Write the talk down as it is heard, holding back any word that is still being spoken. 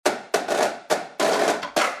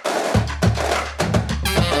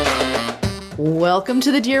Welcome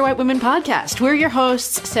to the Dear White Women podcast. We're your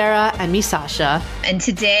hosts, Sarah and me, Sasha. And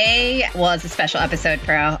today, it's a special episode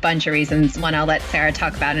for a bunch of reasons. One, I'll let Sarah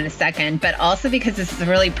talk about in a second, but also because this is a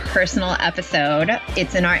really personal episode.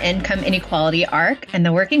 It's in our income inequality arc, and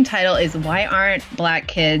the working title is Why Aren't Black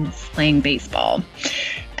Kids Playing Baseball?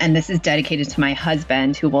 And this is dedicated to my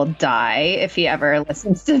husband, who will die if he ever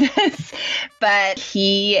listens to this. But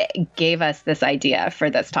he gave us this idea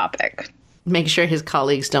for this topic. Make sure his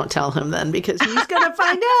colleagues don't tell him then, because he's going to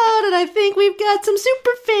find out. And I think we've got some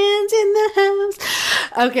super fans in the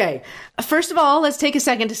house. Okay. First of all, let's take a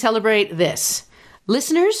second to celebrate this.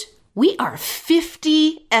 Listeners, we are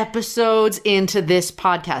 50 episodes into this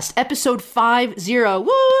podcast. Episode 50.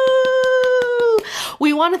 Woo!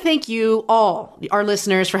 We want to thank you all, our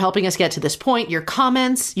listeners, for helping us get to this point. Your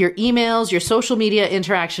comments, your emails, your social media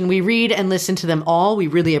interaction. We read and listen to them all. We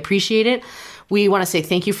really appreciate it. We want to say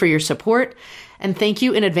thank you for your support, and thank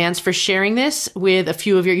you in advance for sharing this with a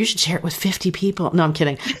few of you should share it with 50 people. No, I'm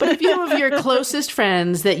kidding. But a few of your closest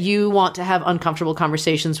friends that you want to have uncomfortable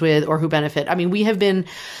conversations with or who benefit. I mean, we have been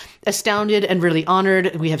astounded and really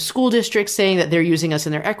honored. We have school districts saying that they're using us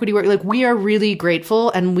in their equity work. Like, we are really grateful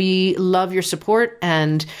and we love your support.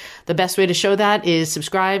 And the best way to show that is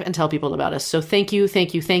subscribe and tell people about us. So thank you,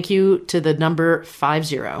 thank you, thank you to the number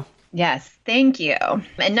 50. Yes, thank you.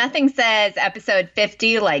 And nothing says episode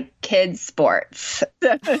 50 like kids sports.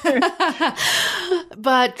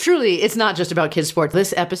 But truly, it's not just about kids sports.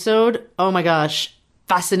 This episode, oh my gosh,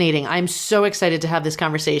 fascinating. I'm so excited to have this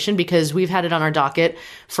conversation because we've had it on our docket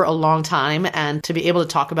for a long time, and to be able to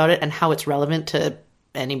talk about it and how it's relevant to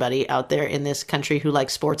anybody out there in this country who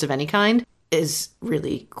likes sports of any kind is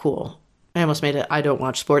really cool. I almost made I don't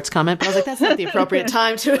watch sports comment, but I was like, that's not the appropriate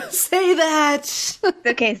time to say that.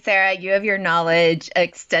 Okay, Sarah, you have your knowledge,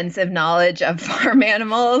 extensive knowledge of farm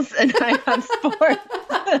animals, and I have sports.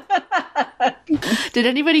 Did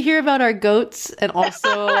anybody hear about our goats? And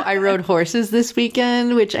also, I rode horses this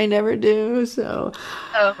weekend, which I never do, so.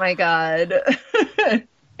 Oh my God.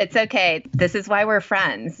 It's okay. This is why we're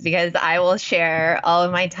friends, because I will share all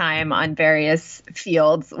of my time on various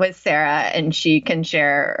fields with Sarah, and she can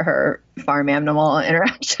share her farm animal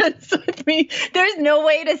interactions with me. There's no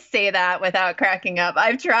way to say that without cracking up.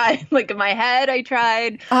 I've tried. Like, in my head, I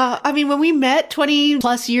tried. I mean, when we met 20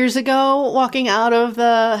 plus years ago, walking out of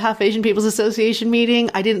the Half Asian People's Association meeting,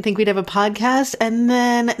 I didn't think we'd have a podcast. And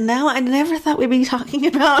then now I never thought we'd be talking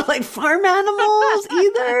about like farm animals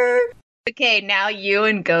either. Okay, now you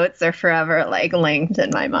and goats are forever linked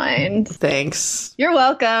in my mind. Thanks. You're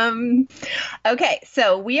welcome. Okay,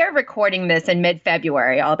 so we are recording this in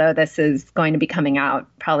mid-February, although this is going to be coming out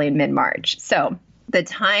probably in mid-March. So the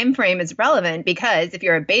time frame is relevant because if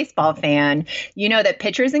you're a baseball fan, you know that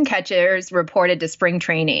pitchers and catchers reported to spring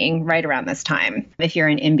training right around this time. If you're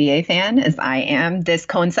an NBA fan, as I am, this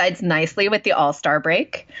coincides nicely with the All-Star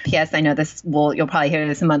break. Yes, I know you'll probably hear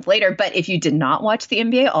this a month later, but if you did not watch the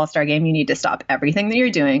NBA All-Star game, you need to stop everything that you're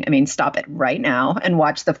doing. I mean, stop it right now and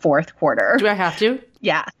watch the fourth quarter. Do I have to?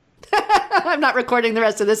 Yeah. I'm not recording the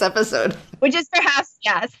rest of this episode. Which is perhaps,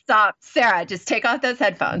 stop. Sarah, just take off those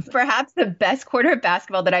headphones. Perhaps the best quarter of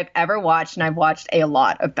basketball that I've ever watched, and I've watched a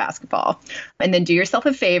lot of basketball. And then do yourself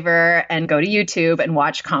a favor and go to YouTube and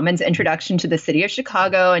watch Common's introduction to the city of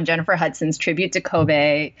Chicago and Jennifer Hudson's tribute to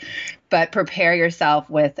Kobe. But prepare yourself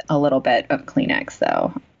with a little bit of Kleenex,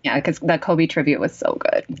 though. Yeah, because the Kobe tribute was so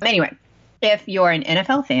good. Anyway. If you're an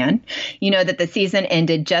NFL fan, you know that the season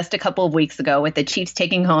ended just a couple of weeks ago with the Chiefs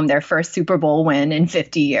taking home their first Super Bowl win in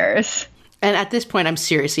 50 years. And at this point, I'm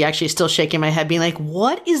seriously actually still shaking my head being like,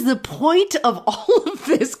 what is the point of all of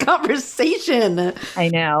this conversation? I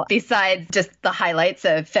know. Besides just the highlights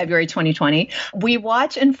of February 2020, we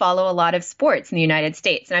watch and follow a lot of sports in the United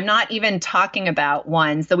States. And I'm not even talking about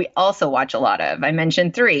ones that we also watch a lot of. I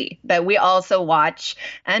mentioned 3, but we also watch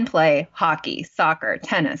and play hockey, soccer,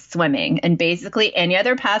 tennis, swimming, and basically any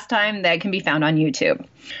other pastime that can be found on YouTube.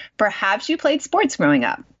 Perhaps you played sports growing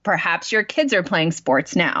up. Perhaps your kids are playing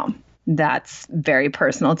sports now. That's very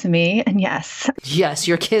personal to me. And yes. Yes,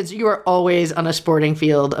 your kids, you are always on a sporting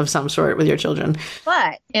field of some sort with your children.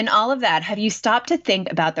 But in all of that, have you stopped to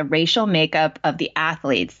think about the racial makeup of the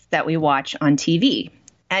athletes that we watch on TV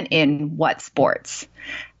and in what sports?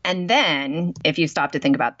 And then if you stop to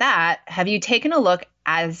think about that, have you taken a look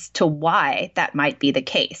as to why that might be the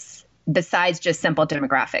case, besides just simple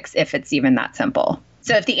demographics, if it's even that simple?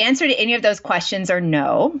 So if the answer to any of those questions are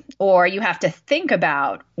no, or you have to think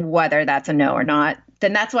about whether that's a no or not,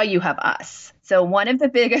 then that's why you have us. So one of the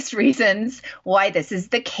biggest reasons why this is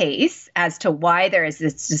the case as to why there is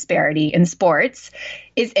this disparity in sports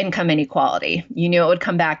is income inequality. You knew it would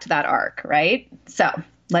come back to that arc, right? So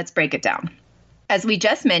let's break it down. As we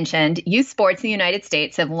just mentioned, youth sports in the United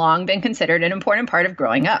States have long been considered an important part of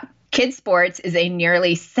growing up. Kids sports is a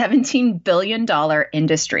nearly $17 billion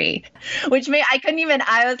industry, which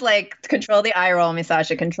I was like, control the eye roll,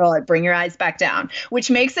 Misasha, control it, bring your eyes back down,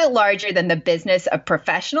 which makes it larger than the business of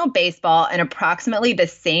professional baseball and approximately the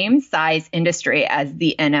same size industry as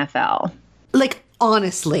the NFL. Like,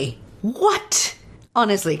 honestly, what?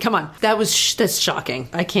 Honestly, come on. That's shocking.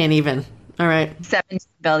 I can't even. All right. $17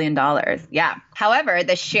 billion. Yeah. However,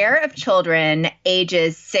 the share of children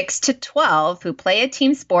ages 6 to 12 who play a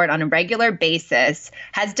team sport on a regular basis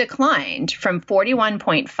has declined from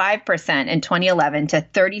 41.5% in 2011 to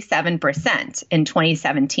 37% in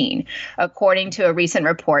 2017, according to a recent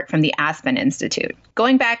report from the Aspen Institute.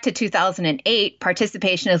 Going back to 2008,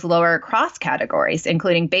 participation is lower across categories,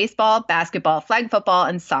 including baseball, basketball, flag football,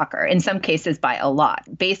 and soccer, in some cases by a lot.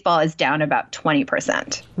 Baseball is down about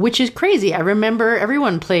 20%. Which is crazy. I remember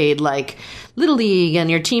everyone played like Little League and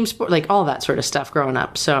your team sport, like all that sort of stuff growing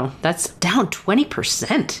up. So that's down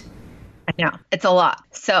 20%. I know. It's a lot.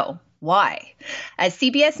 So why? As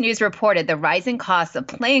CBS News reported, the rising costs of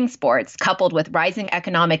playing sports, coupled with rising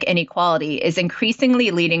economic inequality, is increasingly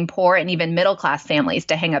leading poor and even middle-class families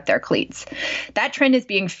to hang up their cleats. That trend is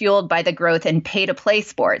being fueled by the growth in pay-to-play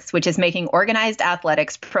sports, which is making organized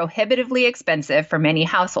athletics prohibitively expensive for many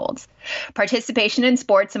households. Participation in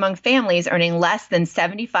sports among families earning less than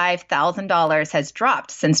 $75,000 has dropped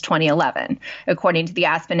since 2011, according to the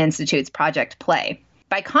Aspen Institute's Project Play.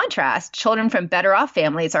 By contrast, children from better off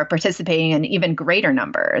families are participating in even greater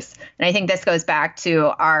numbers. And I think this goes back to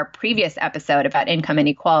our previous episode about income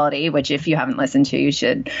inequality, which if you haven't listened to, you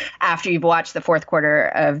should, after you've watched the fourth quarter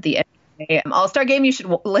of the All-Star Game, you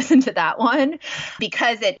should listen to that one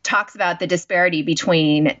because it talks about the disparity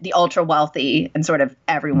between the ultra wealthy and sort of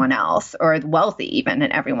everyone else, or wealthy even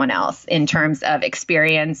and everyone else in terms of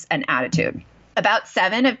experience and attitude. About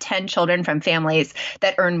 7 of 10 children from families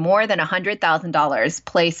that earn more than $100,000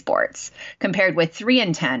 play sports, compared with 3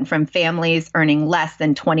 in 10 from families earning less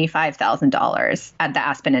than $25,000 at the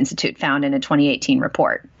Aspen Institute found in a 2018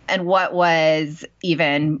 report. And what was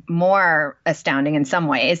even more astounding in some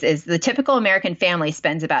ways is the typical American family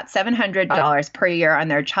spends about $700 per year on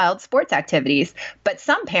their child's sports activities, but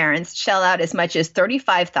some parents shell out as much as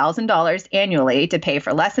 $35,000 annually to pay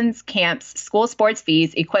for lessons, camps, school sports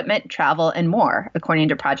fees, equipment, travel, and more, according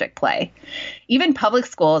to Project Play. Even public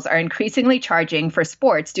schools are increasingly charging for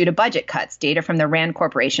sports due to budget cuts, data from the RAND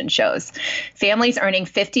Corporation shows. Families earning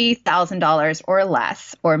 $50,000 or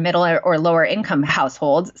less, or middle or lower income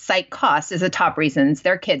households, cite cost as the top reasons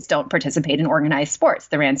their kids don't participate in organized sports,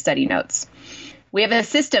 the RAND study notes. We have a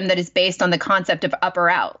system that is based on the concept of up or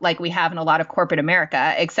out, like we have in a lot of corporate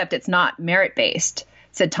America, except it's not merit-based,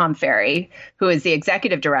 said Tom Ferry, who is the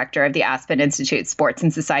executive director of the Aspen Institute Sports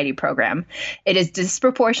and Society program. It is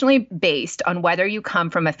disproportionately based on whether you come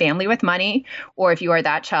from a family with money or if you are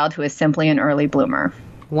that child who is simply an early bloomer.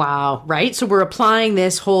 Wow, right? So we're applying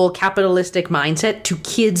this whole capitalistic mindset to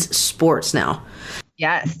kids' sports now.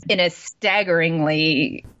 Yes, in a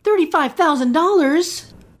staggeringly...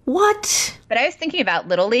 $35,000? What? But I was thinking about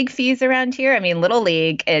Little League fees around here. I mean, Little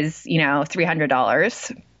League is,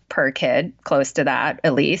 $300 per kid, close to that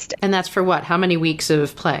at least. And that's for what? How many weeks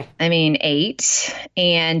of play? I mean, 8.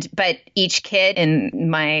 But each kid in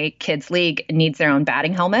my kids' league needs their own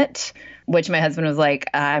batting helmet, which my husband was like,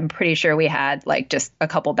 I'm pretty sure we had like just a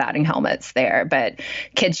couple batting helmets there. But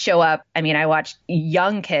kids show up. I mean, I watched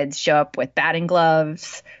young kids show up with batting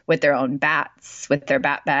gloves, with their own bats, with their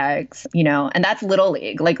bat bags, and that's Little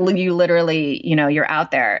League. Like you literally, you're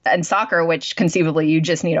out there. And soccer, which conceivably you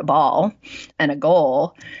just need a ball and a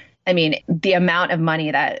goal. I mean, the amount of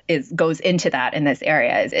money that goes into that in this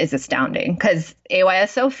area is astounding because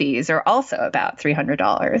AYSO fees are also about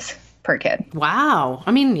 $300 per kid. Wow.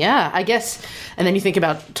 I mean, yeah, I guess. And then you think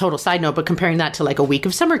about total side note, but comparing that to like a week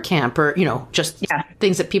of summer camp or, just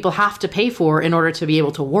things that people have to pay for in order to be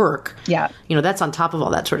able to work. Yeah. That's on top of all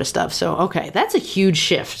that sort of stuff. So, okay, that's a huge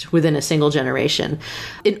shift within a single generation.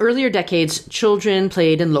 In earlier decades, children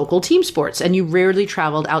played in local team sports and you rarely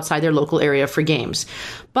traveled outside their local area for games.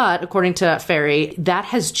 But according to Ferry, that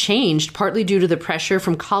has changed partly due to the pressure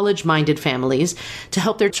from college-minded families to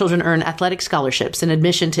help their children earn athletic scholarships and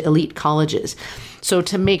admission to elite colleges. So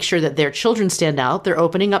to make sure that their children stand out, they're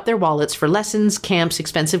opening up their wallets for lessons, camps,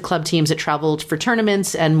 expensive club teams that traveled for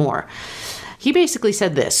tournaments, and more. He basically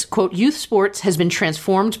said this, quote, youth sports has been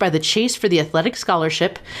transformed by the chase for the athletic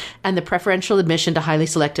scholarship and the preferential admission to highly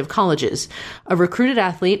selective colleges. A recruited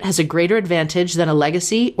athlete has a greater advantage than a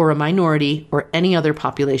legacy or a minority or any other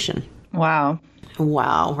population. Wow.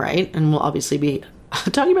 Wow, right? And we'll obviously be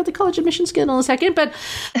talking about the college admission scandal in a second, but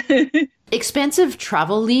Expensive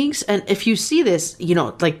travel leagues, and if you see this,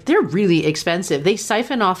 like they're really expensive. They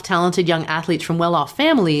siphon off talented young athletes from well-off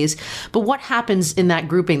families, but what happens in that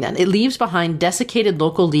grouping then? It leaves behind desiccated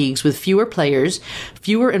local leagues with fewer players,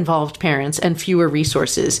 fewer involved parents, and fewer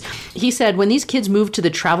resources. He said, when these kids move to the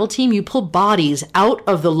travel team, you pull bodies out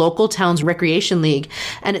of the local town's recreation league,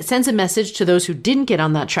 and it sends a message to those who didn't get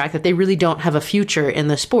on that track that they really don't have a future in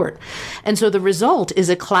the sport. And so the result is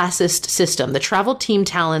a classist system. The travel team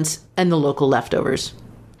talents and the local leftovers.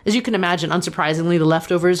 As you can imagine, unsurprisingly, the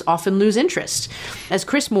leftovers often lose interest. As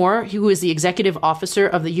Chris Moore, who is the executive officer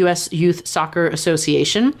of the U.S. Youth Soccer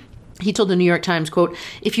Association, he told the New York Times, quote,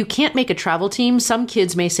 "If you can't make a travel team, some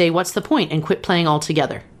kids may say, what's the point, and quit playing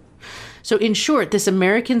altogether." So in short, this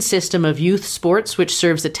American system of youth sports, which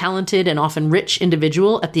serves a talented and often rich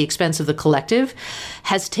individual at the expense of the collective,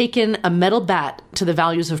 has taken a metal bat to the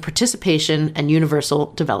values of participation and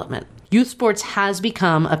universal development. Youth sports has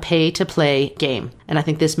become a pay-to-play game, and I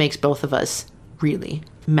think this makes both of us really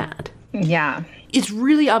mad. Yeah. It's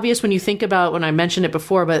really obvious when you think about, when I mentioned it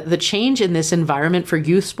before, but the change in this environment for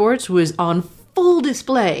youth sports was on full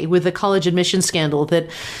display with the college admission scandal that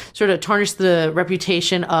sort of tarnished the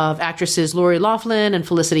reputation of actresses Lori Loughlin and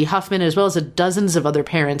Felicity Huffman, as well as dozens of other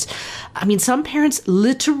parents. I mean, some parents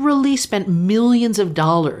literally spent millions of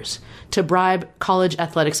dollars to bribe college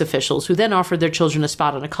athletics officials who then offered their children a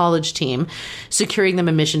spot on a college team, securing them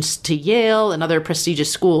admissions to Yale and other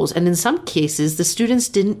prestigious schools. And in some cases, the students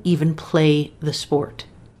didn't even play the sport.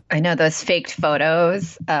 I know those faked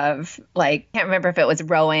photos of, like, can't remember if it was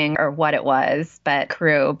rowing or what it was, but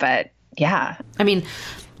crew, but yeah. I mean,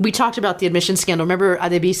 we talked about the admission scandal. Remember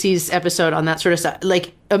Adebisi's episode on that sort of stuff?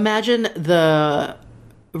 Like, imagine the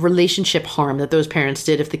relationship harm that those parents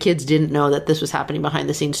did if the kids didn't know that this was happening behind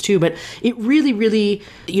the scenes too. But it really, really,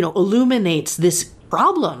 illuminates this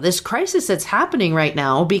problem, this crisis that's happening right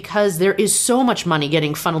now, because there is so much money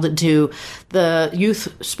getting funneled into the youth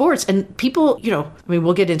sports. And people,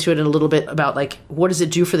 we'll get into it in a little bit about, like, what does it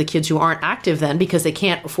do for the kids who aren't active then because they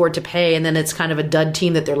can't afford to pay, and then it's kind of a dud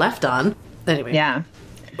team that they're left on. Anyway. Yeah.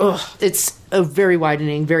 It's a very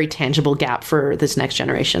widening, very tangible gap for this next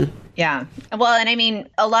generation. Yeah. Well, and I mean,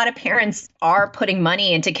 a lot of parents are putting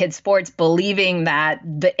money into kids' sports, believing that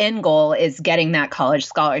the end goal is getting that college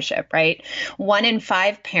scholarship, right? 1 in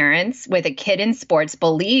 5 parents with a kid in sports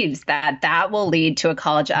believes that that will lead to a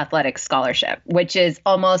college athletics scholarship, which is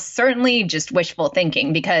almost certainly just wishful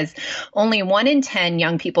thinking, because only 1 in 10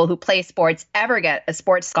 young people who play sports ever get a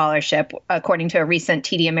sports scholarship, according to a recent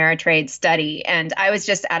TD Ameritrade study. And I was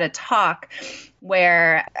just at a talk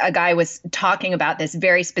where a guy was talking about this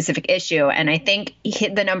very specific issue. And I think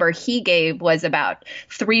the number he gave was about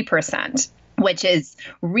 3%, which is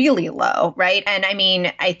really low, right? And I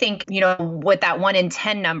mean, I think, with that 1 in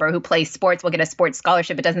 10 number who plays sports will get a sports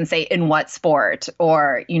scholarship, it doesn't say in what sport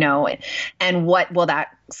or, and what will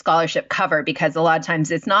that scholarship cover? Because a lot of times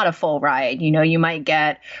it's not a full ride. You might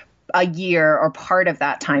get a year or part of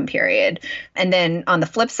that time period. And then on the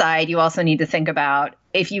flip side, you also need to think about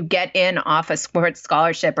if you get in off a sports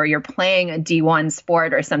scholarship or you're playing a D1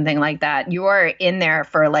 sport or something like that, you are in there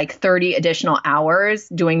for like 30 additional hours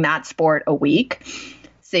doing that sport a week.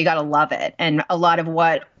 So you got to love it. And a lot of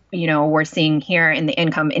what we're seeing here in the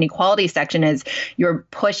income inequality section is you're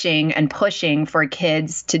pushing and pushing for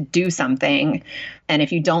kids to do something. And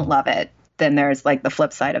if you don't love it, then there's like the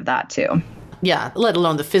flip side of that too. Yeah, let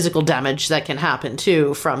alone the physical damage that can happen,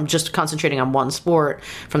 too, from just concentrating on one sport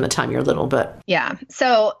from the time you're little. But yeah.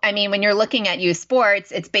 So, I mean, when you're looking at youth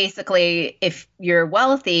sports, it's basically if you're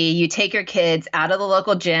wealthy, you take your kids out of the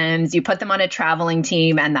local gyms, you put them on a traveling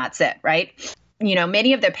team, and that's it, right?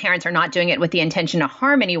 Many of their parents are not doing it with the intention to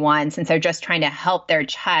harm anyone since they're just trying to help their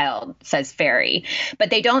child, says Ferry. But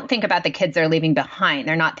they don't think about the kids they're leaving behind.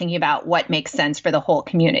 They're not thinking about what makes sense for the whole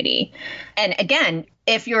community. And again,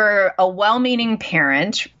 if you're a well-meaning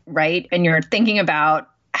parent, right, and you're thinking about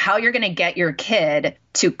how you're going to get your kid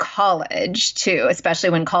to college too, especially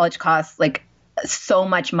when college costs like so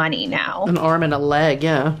much money now. An arm and a leg,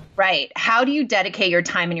 yeah. Right. How do you dedicate your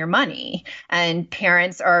time and your money? And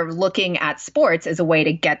parents are looking at sports as a way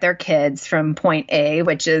to get their kids from point A,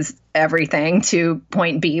 which is everything, to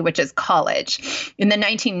point B, which is college. In the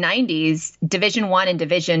 1990s, Division I and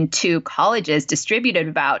Division II colleges distributed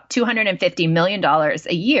about $250 million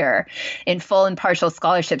a year in full and partial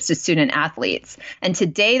scholarships to student athletes. And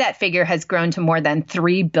today that figure has grown to more than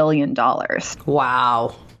 $3 billion.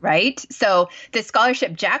 Wow. right? So the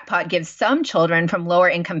scholarship jackpot gives some children from lower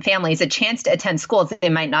income families a chance to attend schools that they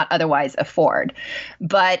might not otherwise afford.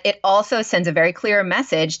 But it also sends a very clear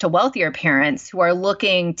message to wealthier parents who are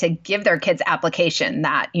looking to give their kids application,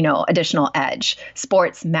 that, additional edge.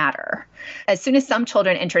 Sports matter. As soon as some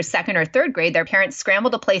children enter second or third grade, their parents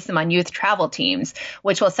scramble to place them on youth travel teams,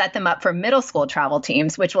 which will set them up for middle school travel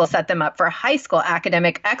teams, which will set them up for high school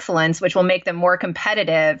academic excellence, which will make them more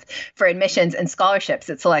competitive for admissions and scholarships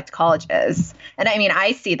at select colleges. And I mean,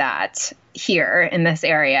 I see that here in this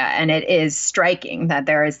area, and it is striking that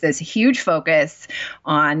there is this huge focus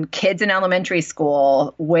on kids in elementary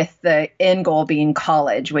school with the end goal being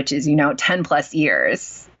college, which is, 10 plus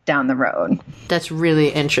years down the road. That's really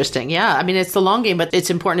interesting. Yeah. I mean, it's the long game, but it's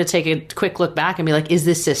important to take a quick look back and be like, is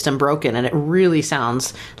this system broken? And it really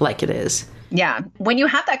sounds like it is. Yeah. When you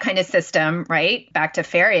have that kind of system, right, back to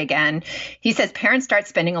Ferry again, he says parents start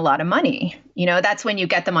spending a lot of money. That's when you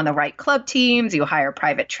get them on the right club teams, you hire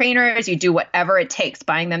private trainers, you do whatever it takes,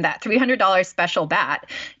 buying them that $300 special bat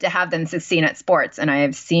to have them succeed at sports. And I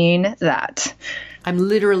have seen that. I'm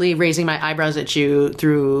literally raising my eyebrows at you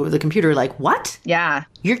through the computer like, what? Yeah.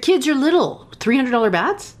 Your kids are little. $300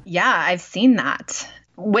 bats? Yeah, I've seen that,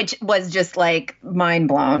 which was just like mind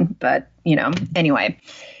blown. But, anyway.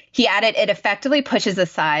 He added, it effectively pushes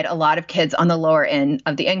aside a lot of kids on the lower end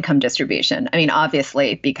of the income distribution. I mean,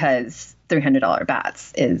 obviously, because $300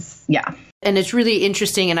 bats is, yeah. And it's really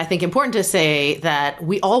interesting and I think important to say that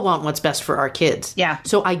we all want what's best for our kids. Yeah.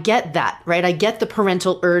 So I get that, right? I get the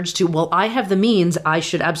parental urge to, well, I have the means. I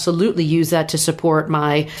should absolutely use that to support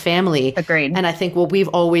my family. Agreed. And I think what we've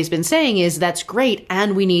always been saying is that's great.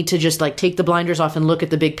 And we need to just take the blinders off and look at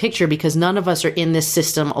the big picture because none of us are in this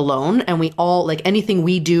system alone. And we all, anything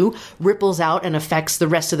we do ripples out and affects the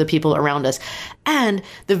rest of the people around us. And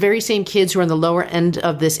the very same kids who are on the lower end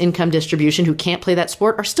of this income distribution who can't play that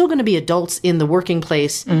sport are still going to be adults in the working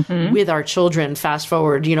place with our children. Fast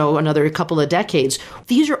forward, another couple of decades.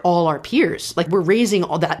 These are all our peers. We're raising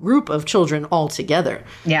all that group of children all together.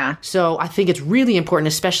 Yeah. So I think it's really important,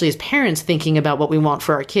 especially as parents thinking about what we want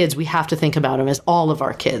for our kids, we have to think about them as all of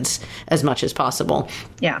our kids as much as possible.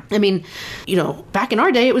 Yeah. I mean, back in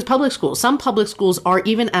our day, it was public schools. Some public schools are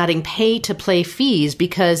even adding pay to play fees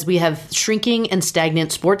because we have shrinking and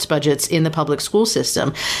stagnant sports budgets in the public school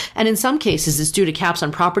system. And in some cases, it's due to caps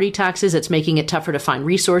on property taxes. It's making it tougher to find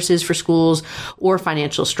resources for schools or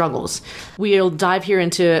financial struggles. We'll dive here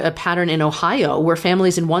into a pattern in Ohio where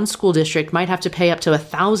families in one school district might have to pay up to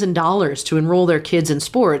 $1,000 to enroll their kids in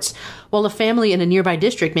sports, while a family in a nearby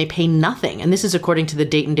district may pay nothing. And this is according to the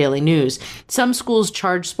Dayton Daily News. Some schools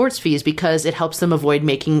charge sports fees because it helps them avoid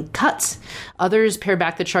making cuts. Others pare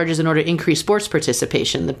back the charges in order to increase sports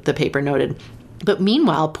participation, the paper noted. But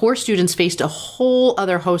meanwhile, poor students faced a whole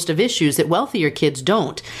other host of issues that wealthier kids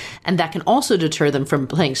don't, and that can also deter them from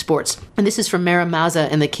playing sports. And this is from Mara Mazza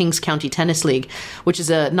in the Kings County Tennis League, which is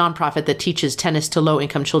a nonprofit that teaches tennis to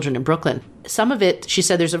low-income children in Brooklyn. Some of it, she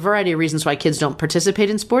said, there's a variety of reasons why kids don't participate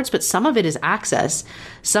in sports, but some of it is access,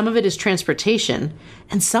 some of it is transportation,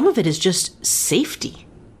 and some of it is just safety.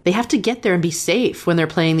 They have to get there and be safe when they're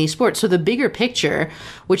playing these sports. So the bigger picture,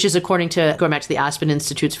 which is according to, going back to the Aspen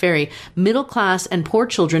Institute's Ferry, middle class and poor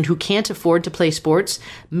children who can't afford to play sports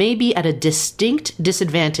may be at a distinct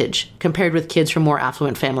disadvantage compared with kids from more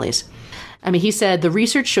affluent families. I mean, he said, the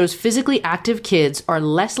research shows physically active kids are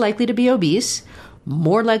less likely to be obese,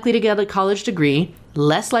 more likely to get a college degree,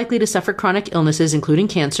 less likely to suffer chronic illnesses, including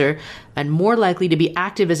cancer, and more likely to be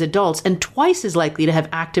active as adults, and twice as likely to have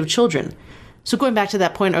active children. So going back to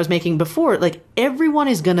that point I was making before, everyone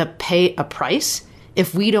is going to pay a price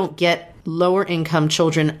if we don't get lower income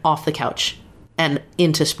children off the couch and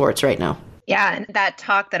into sports right now. Yeah, and that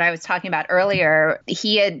talk that I was talking about earlier,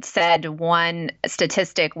 he had said one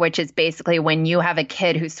statistic, which is basically when you have a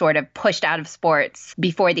kid who's sort of pushed out of sports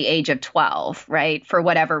before the age of 12, right? For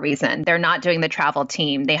whatever reason, they're not doing the travel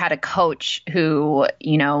team. They had a coach who,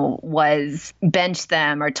 was benched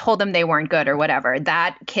them or told them they weren't good or whatever.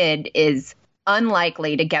 That kid is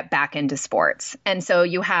unlikely to get back into sports. And so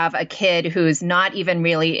you have a kid who's not even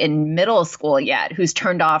really in middle school yet, who's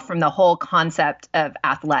turned off from the whole concept of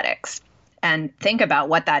athletics. And think about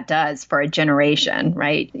what that does for a generation,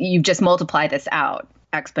 right? You just multiply this out.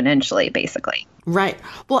 exponentially, basically. Right.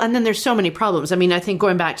 Well, and then there's so many problems. I mean, I think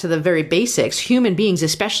going back to the very basics, human beings,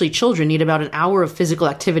 especially children, need about an hour of physical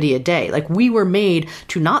activity a day. Like, we were made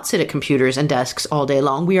to not sit at computers and desks all day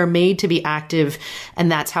long. We are made to be active,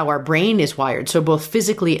 and that's how our brain is wired. So both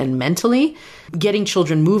physically and mentally, getting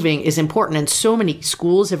children moving is important. And so many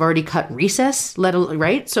schools have already cut recess,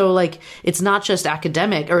 right? So like, it's not just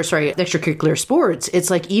extracurricular sports. It's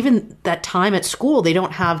like even that time at school, they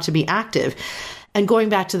don't have to be active. And going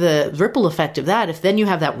back to the ripple effect of that, if then you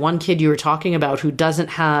have that one kid you were talking about who doesn't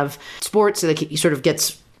have sports, so he sort of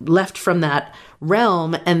gets left from that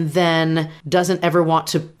realm and then doesn't ever want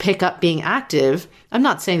to pick up being active. I'm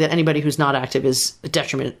not saying that anybody who's not active is a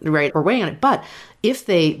detriment, right, or weighing on it, but if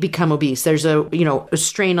they become obese, there's a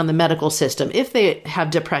strain on the medical system. If they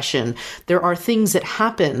have depression, there are things that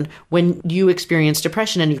happen when you experience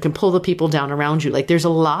depression, and you can pull the people down around you. Like, there's a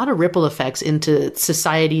lot of ripple effects into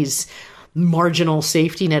society's marginal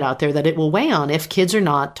safety net out there that it will weigh on if kids are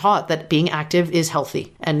not taught that being active is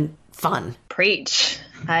healthy and fun. Preach.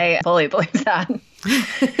 I fully believe that.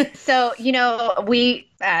 So, we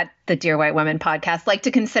at the Dear White Women podcast like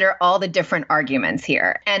to consider all the different arguments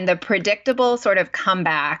here. And the predictable sort of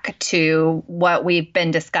comeback to what we've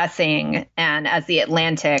been discussing, and as The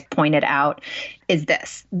Atlantic pointed out, is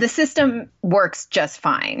this: the system works just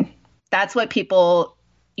fine. That's what people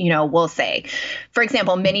will say. For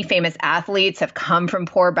example, many famous athletes have come from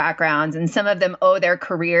poor backgrounds, and some of them owe their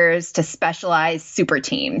careers to specialized super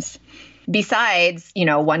teams. Besides,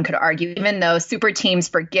 one could argue, even though super teams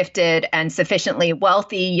for gifted and sufficiently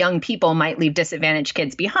wealthy young people might leave disadvantaged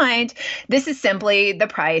kids behind, this is simply the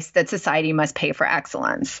price that society must pay for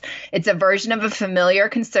excellence. It's a version of a familiar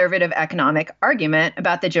conservative economic argument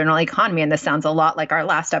about the general economy, and this sounds a lot like our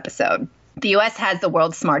last episode. The U.S. has the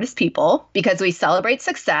world's smartest people because we celebrate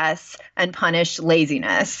success and punish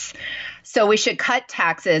laziness. So we should cut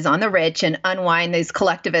taxes on the rich and unwind these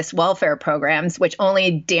collectivist welfare programs, which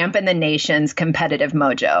only dampen the nation's competitive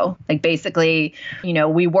mojo. Like, basically,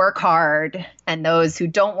 we work hard, and those who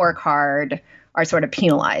don't work hard are sort of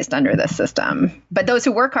penalized under this system. But those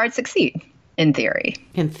who work hard succeed, in theory.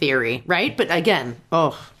 In theory, right? But again,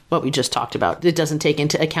 what we just talked about, it doesn't take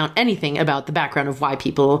into account anything about the background of why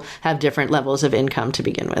people have different levels of income to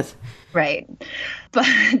begin with. Right.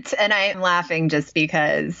 And I am laughing just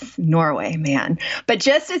because Norway, man. But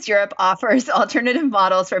just as Europe offers alternative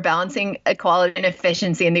models for balancing equality and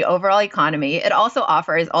efficiency in the overall economy, it also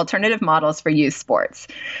offers alternative models for youth sports.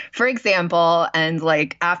 For example, and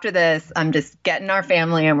after this, I'm just getting our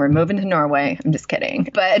family and we're moving to Norway. I'm just kidding.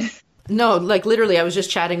 But no, literally, I was just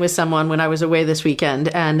chatting with someone when I was away this weekend,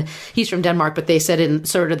 and he's from Denmark, but they said in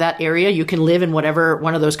sort of that area, you can live in whatever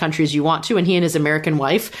one of those countries you want to. And he and his American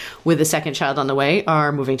wife, with a second child on the way,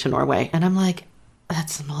 are moving to Norway. And I'm like,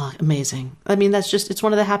 that's amazing. I mean, it's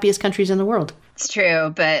one of the happiest countries in the world. It's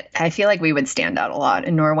true, but I feel like we would stand out a lot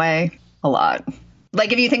in Norway. A lot.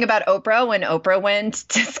 Like, if you think about Oprah, when Oprah went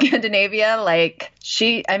to Scandinavia,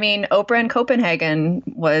 Oprah in Copenhagen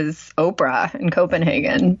was Oprah in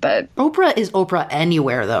Copenhagen, but Oprah is Oprah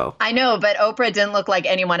anywhere, though. I know, but Oprah didn't look like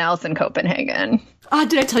anyone else in Copenhagen.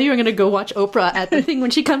 Did I tell you I'm going to go watch Oprah at the thing when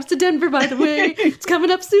she comes to Denver, by the way? It's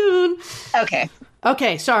coming up soon.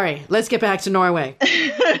 Okay, sorry. Let's get back to Norway.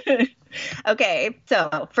 Okay,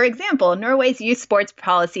 so for example, Norway's youth sports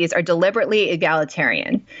policies are deliberately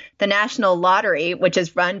egalitarian. The national lottery, which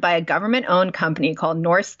is run by a government-owned company called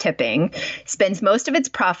Norsk Tipping, spends most of its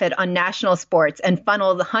profit on national sports and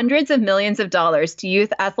funnels hundreds of millions of dollars to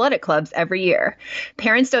youth athletic clubs every year.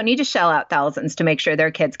 Parents don't need to shell out thousands to make sure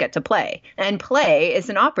their kids get to play. And play is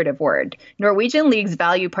an operative word. Norwegian leagues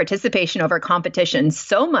value participation over competition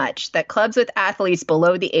so much that clubs with athletes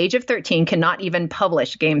below the age of 13 cannot even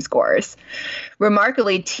publish game scores.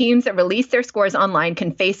 Remarkably, teams that release their scores online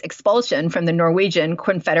can face expulsion from the Norwegian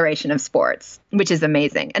Confederation of Sports, which is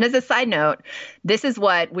amazing. And as a side note, this is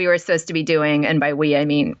what we were supposed to be doing. And by we, I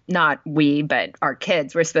mean not we, but our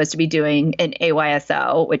kids were supposed to be doing in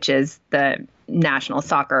AYSO, which is the national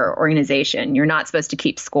soccer organization. You're not supposed to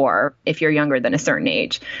keep score if you're younger than a certain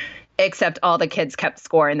age. Except all the kids kept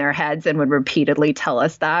score in their heads and would repeatedly tell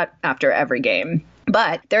us that after every game.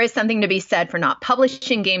 But there is something to be said for not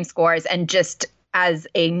publishing game scores and just as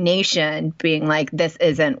a nation being like, this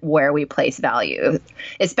isn't where we place value,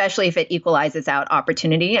 especially if it equalizes out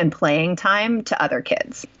opportunity and playing time to other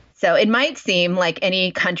kids. So it might seem like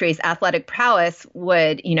any country's athletic prowess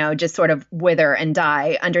would, just sort of wither and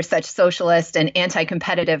die under such socialist and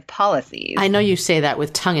anti-competitive policies. I know you say that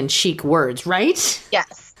with tongue-in-cheek words, right?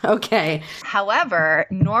 Yes. Okay. However,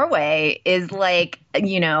 Norway is like,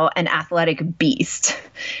 an athletic beast.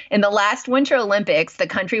 In the last Winter Olympics, the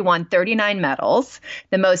country won 39 medals,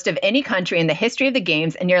 the most of any country in the history of the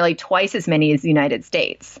Games, and nearly twice as many as the United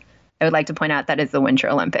States. I would like to point out that is the Winter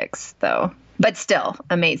Olympics, though. But still,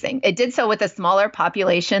 amazing. It did so with a smaller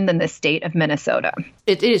population than the state of Minnesota.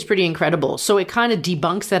 It is pretty incredible. So it kind of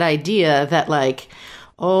debunks that idea that like,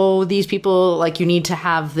 oh, these people, like you need to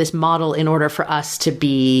have this model in order for us to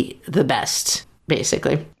be the best,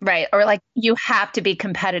 basically. Right. Or like you have to be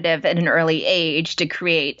competitive at an early age to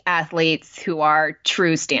create athletes who are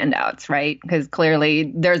true standouts, right? Because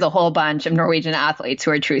clearly there's a whole bunch of Norwegian athletes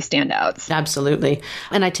who are true standouts. Absolutely.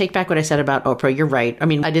 And I take back what I said about Oprah. You're right. I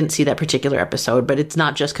mean, I didn't see that particular episode, but it's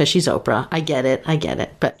not just because she's Oprah. I get it.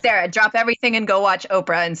 But Sarah, drop everything and go watch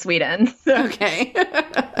Oprah in Sweden. Okay.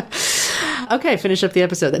 Okay, finish up the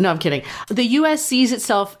episode. No, I'm kidding. The U.S. sees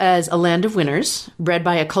itself as a land of winners, bred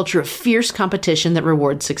by a culture of fierce competition that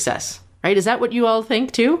rewards success. Right? Is that what you all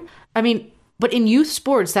think too? I mean, but in youth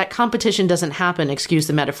sports, that competition doesn't happen, excuse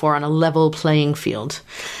the metaphor, on a level playing field.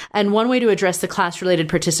 And one way to address the class-related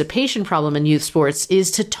participation problem in youth sports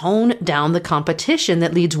is to tone down the competition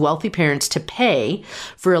that leads wealthy parents to pay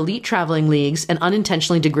for elite traveling leagues and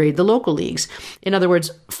unintentionally degrade the local leagues. In other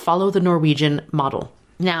words, follow the Norwegian model.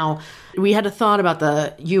 Now, we had a thought about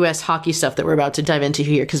the U.S. hockey stuff that we're about to dive into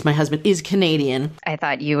here because my husband is Canadian. I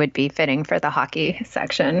thought you would be fitting for the hockey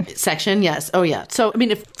section. Section, yes. Oh, yeah. So, I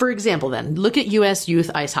mean, if, for example, then, look at U.S.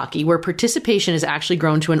 youth ice hockey, where participation has actually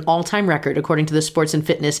grown to an all-time record, according to the Sports and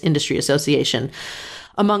Fitness Industry Association.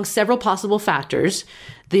 Among several possible factors,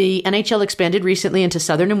 the NHL expanded recently into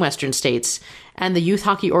southern and western states, and the youth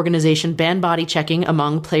hockey organization banned body checking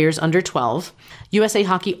among players under 12. USA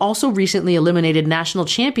Hockey also recently eliminated national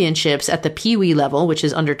championships at the Pee Wee level, which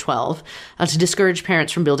is under 12, to discourage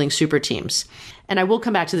parents from building super teams. And I will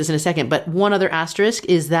come back to this in a second, but one other asterisk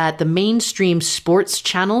is that the mainstream sports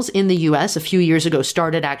channels in the US a few years ago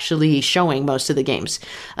started actually showing most of the games.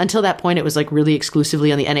 Until that point, it was like really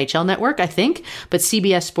exclusively on the NHL network, I think. But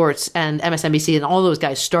CBS Sports and MSNBC and all those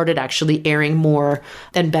guys started actually airing more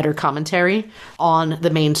and better commentary on the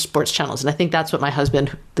main sports channels. And I think that's what my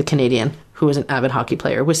husband, the Canadian, who is an avid hockey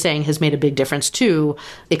player, was saying has made a big difference to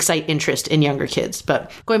excite interest in younger kids.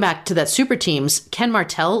 But going back to that super teams, Ken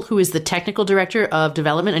Martell, who is the technical director of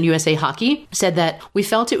development in USA Hockey, said that we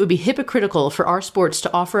felt it would be hypocritical for our sports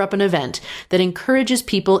to offer up an event that encourages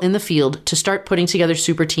people in the field to start putting together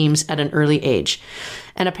super teams at an early age.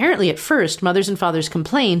 And apparently at first, mothers and fathers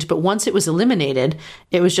complained, but once it was eliminated,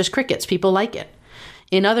 it was just crickets. People like it.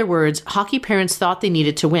 In other words, hockey parents thought they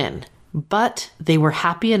needed to win, but they were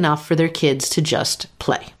happy enough for their kids to just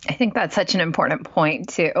play. I think that's such an important point,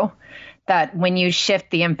 too, that when you shift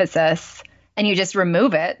the emphasis and you just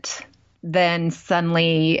remove it, then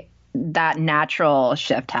suddenly that natural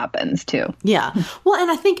shift happens, too. Yeah. Well,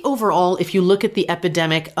 and I think overall, if you look at the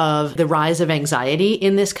epidemic of the rise of anxiety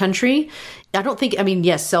in this country, I don't think, I mean,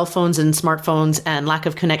 yes, cell phones and smartphones and lack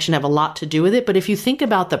of connection have a lot to do with it. But if you think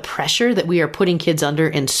about the pressure that we are putting kids under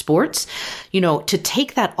in sports, to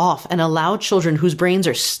take that off and allow children whose brains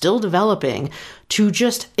are still developing to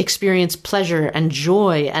just experience pleasure and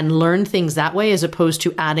joy and learn things that way, as opposed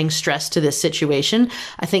to adding stress to this situation,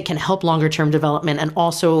 I think can help longer term development and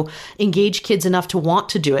also engage kids enough to want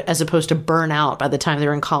to do it, as opposed to burn out by the time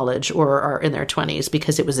they're in college or are in their 20s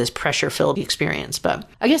because it was this pressure filled experience. But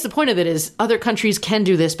I guess the point of it is other countries can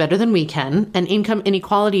do this better than we can. And income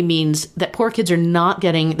inequality means that poor kids are not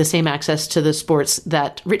getting the same access to the sports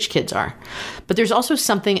that rich kids are. But there's also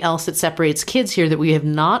something else that separates kids here that we have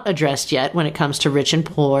not addressed yet when it comes to rich and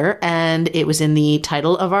poor, and it was in the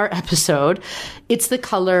title of our episode. It's the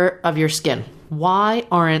color of your skin. Why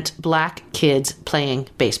aren't Black kids playing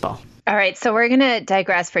baseball? All right, so we're going to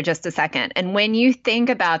digress for just a second. And when you think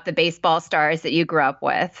about the baseball stars that you grew up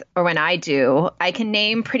with, or when I do, I can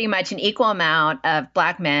name pretty much an equal amount of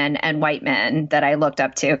Black men and white men that I looked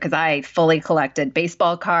up to, because I fully collected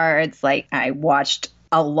baseball cards. Like, I watched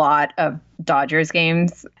a lot of Dodgers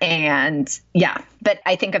games. And yeah, but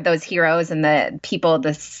I think of those heroes and the people, the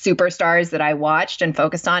superstars that I watched and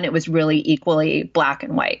focused on, it was really equally Black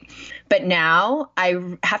and white. But now I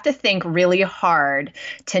have to think really hard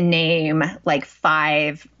to name like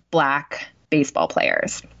 5 Black baseball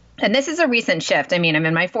players. And this is a recent shift. I mean, I'm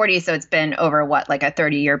in my 40s, so it's been over like a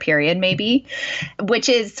 30-year period, maybe, which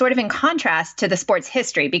is sort of in contrast to the sport's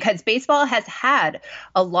history, because baseball has had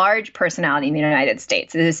a large personality in the United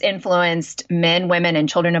States. It has influenced men, women, and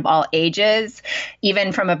children of all ages,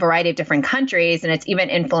 even from a variety of different countries. And it's even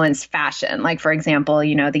influenced fashion. Like, for example,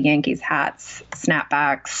 the Yankees hats,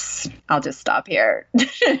 snapbacks. I'll just stop here.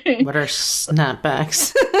 What are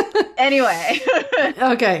snapbacks? Anyway.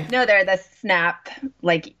 Okay. No, they're the snap,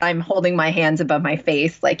 like I'm holding my hands above my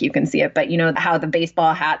face, like you can see it. But you know how the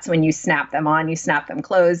baseball hats, when you snap them on, you snap them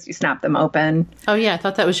closed, you snap them open. Oh, yeah. I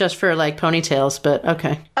thought that was just for like ponytails, but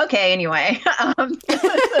okay. Okay. Anyway.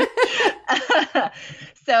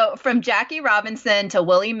 So from Jackie Robinson to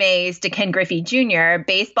Willie Mays to Ken Griffey Jr.,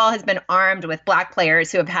 baseball has been armed with Black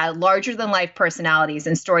players who have had larger than life personalities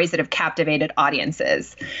and stories that have captivated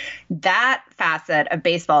audiences. That facet of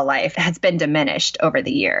baseball life has been diminished over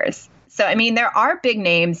the years. So, I mean, there are big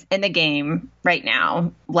names in the game right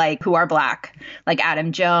now, like who are Black, like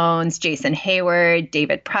Adam Jones, Jason Hayward,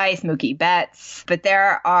 David Price, Mookie Betts. But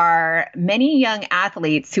there are many young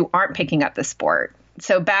athletes who aren't picking up the sport.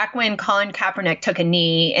 So back when Colin Kaepernick took a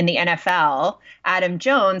knee in the NFL, Adam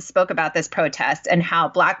Jones spoke about this protest and how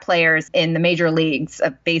Black players in the major leagues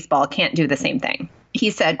of baseball can't do the same thing. He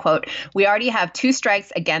said, quote, "We already have 2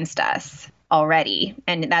 strikes against us already."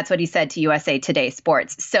 And that's what he said to USA Today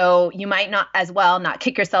Sports. So you might not as well not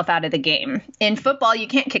kick yourself out of the game. In football, you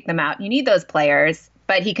can't kick them out. You need those players.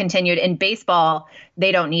 But he continued, in baseball,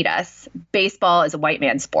 they don't need us. Baseball is a white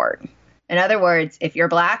man's sport. In other words, if you're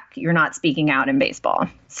Black, you're not speaking out in baseball.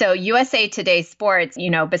 So USA Today Sports,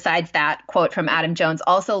 besides that quote from Adam Jones,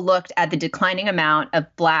 also looked at the declining amount of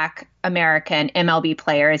Black American MLB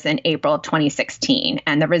players in April 2016.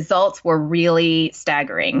 And the results were really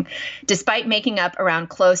staggering. Despite making up around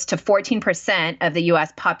close to 14% of the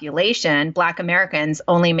U.S. population, Black Americans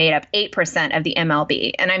only made up 8% of the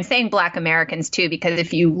MLB. And I'm saying Black Americans, too, because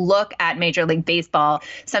if you look at Major League Baseball,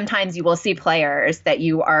 sometimes you will see players that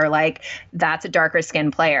you are like, that's a darker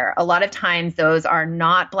skinned player. A lot of times those are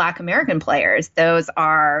not Black American players. Those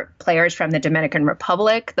are players from the Dominican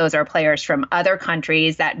Republic. Those are players from other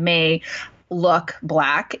countries that may look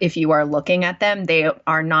Black. If you are looking at them, they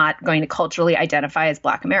are not going to culturally identify as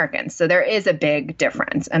Black Americans. So there is a big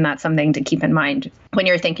difference. And that's something to keep in mind when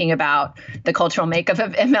you're thinking about the cultural makeup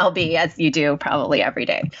of MLB, as you do probably every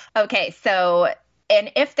day. Okay, so and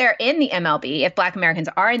if they're in the MLB, if Black Americans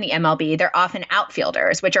are in the MLB, they're often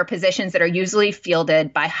outfielders, which are positions that are usually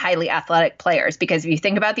fielded by highly athletic players. Because if you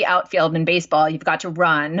think about the outfield in baseball, you've got to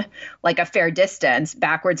run like a fair distance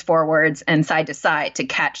backwards, forwards, and side to side to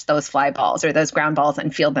catch those fly balls or those ground balls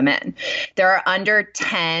and field them in. There are under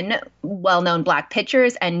 10 well-known Black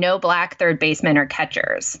pitchers and no Black third basemen or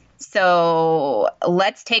catchers. So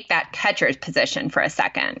let's take that catcher's position for a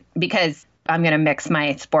second, because I'm going to mix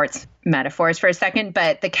my sports metaphors for a second,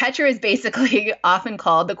 but the catcher is basically often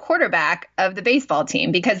called the quarterback of the baseball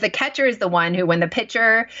team, because the catcher is the one who, when the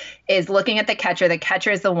pitcher is looking at the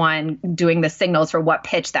catcher is the one doing the signals for what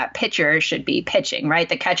pitch that pitcher should be pitching, right?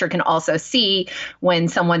 The catcher can also see when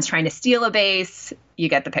someone's trying to steal a base. You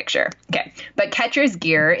get the picture. Okay. But catcher's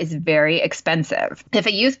gear is very expensive. If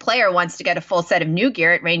a youth player wants to get a full set of new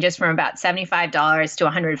gear, it ranges from about $75 to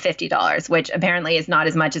 $150, which apparently is not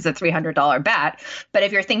as much as a $300 bat. But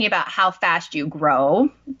if you're thinking about how fast you grow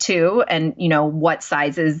too, and what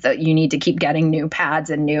sizes that you need to keep getting new pads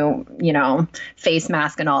and new, face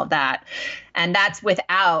mask and all of that. And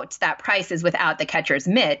that price is without the catcher's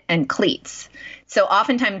mitt and cleats. So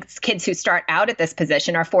oftentimes kids who start out at this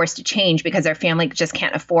position are forced to change because their family just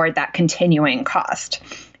can't afford that continuing cost.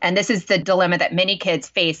 And this is the dilemma that many kids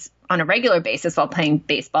face on a regular basis while playing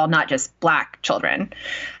baseball, not just Black children.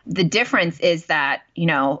 The difference is that,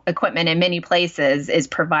 equipment in many places is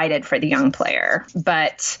provided for the young player.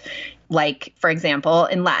 But like, for example,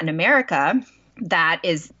 in Latin America, that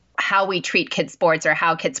is how we treat kids sports, or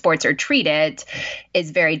how kids sports are treated,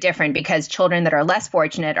 is very different, because children that are less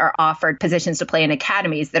fortunate are offered positions to play in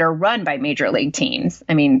academies that are run by major league teams.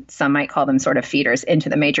 I mean, some might call them sort of feeders into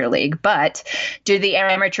the major league, but due to the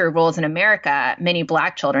amateur rules in America, many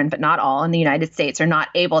Black children, but not all in the United States, are not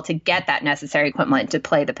able to get that necessary equipment to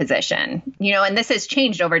play the position. And this has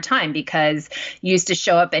changed over time, because you used to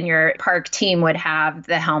show up and your park team would have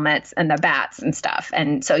the helmets and the bats and stuff.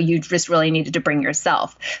 And so you just really needed to bring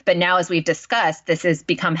yourself. But now, as we've discussed, this has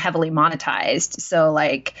become heavily monetized. So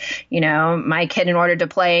like, my kid, in order to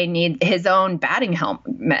play, needs his own batting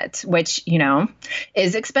helmet, which,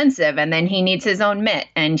 is expensive. And then he needs his own mitt,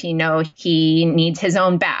 and he needs his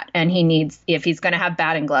own bat, and if he's going to have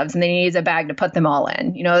batting gloves, and then he needs a bag to put them all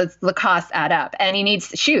in, the costs add up, and he needs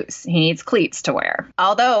shoes, he needs cleats to wear.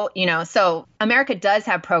 Although, so America does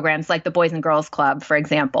have programs like the Boys and Girls Club, for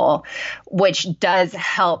example, which does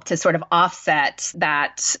help to sort of offset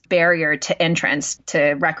that barrier to entrance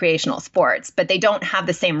to recreational sports, but they don't have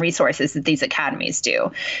the same resources that these academies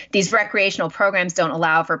do. These recreational programs don't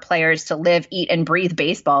allow for players to live, eat, and breathe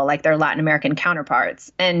baseball like their Latin American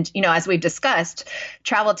counterparts. And, as we've discussed,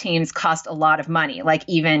 travel teams cost a lot of money, like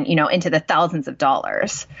even, into the thousands of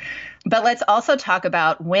dollars. But let's also talk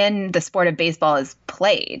about when the sport of baseball is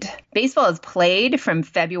played. Baseball is played from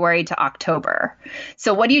February to October.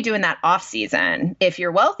 So what do you do in that off season? If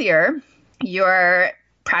you're wealthier, you're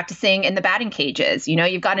practicing in the batting cages.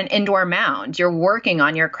 You've got an indoor mound. You're working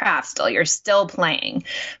on your craft still. You're still playing.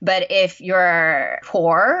 But if you're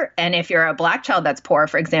poor, and if you're a Black child that's poor,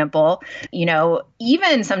 for example,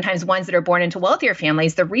 even sometimes ones that are born into wealthier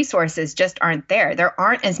families, the resources just aren't there. There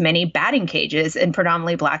aren't as many batting cages in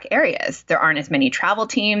predominantly Black areas. There aren't as many travel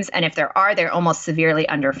teams. And if there are, they're almost severely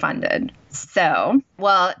underfunded.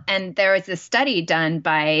 And there was a study done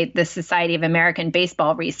by the Society of American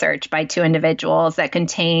Baseball Research by two individuals that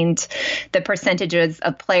contained the percentages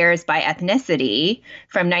of players by ethnicity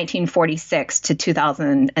from 1946 to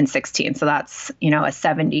 2016. So that's, a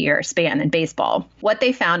 70-year span in baseball. What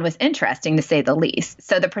they found was interesting, to say the least.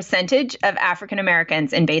 So the percentage of African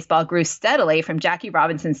Americans in baseball grew steadily from Jackie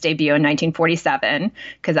Robinson's debut in 1947,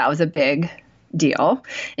 because that was a big deal,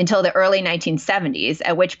 until the early 1970s,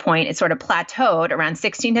 at which point it sort of plateaued around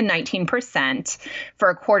 16 to 19% for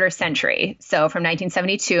a quarter century. So from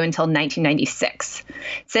 1972 until 1996.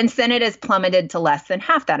 Since then, it has plummeted to less than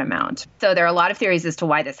half that amount. So there are a lot of theories as to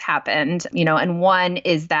why this happened, and one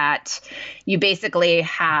is that you basically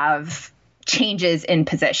have changes in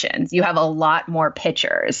positions. You have a lot more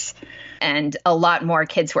pitchers and a lot more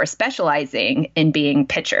kids who are specializing in being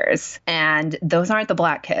pitchers. And those aren't the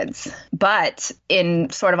Black kids. But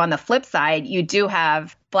in sort of on the flip side, you do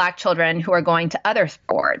have Black children who are going to other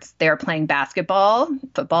sports. They're playing basketball,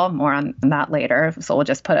 football, more on that later. So we'll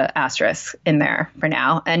just put an asterisk in there for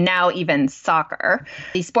now. And now even soccer.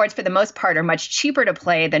 These sports, for the most part, are much cheaper to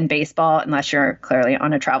play than baseball, unless you're clearly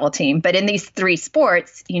on a travel team. But in these three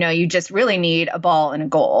sports, you just really need a ball and a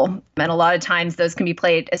goal. And a lot of times those can be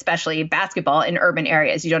played, especially basketball, in urban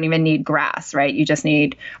areas. You don't even need grass, right? You just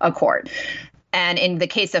need a court. And in the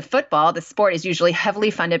case of football, the sport is usually heavily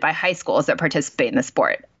funded by high schools that participate in the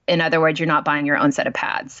sport. In other words, you're not buying your own set of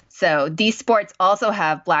pads. So these sports also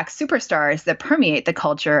have Black superstars that permeate the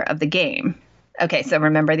culture of the game. Okay, so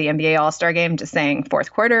remember the NBA All-Star Game? Just saying,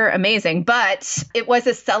 fourth quarter, amazing. But it was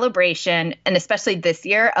a celebration, and especially this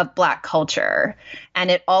year, of Black culture. And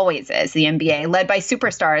it always is, the NBA, led by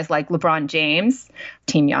superstars like LeBron James,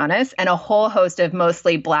 Team Giannis, and a whole host of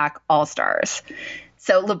mostly Black all-stars.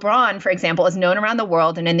 So LeBron, for example, is known around the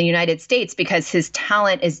world and in the United States because his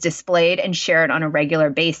talent is displayed and shared on a regular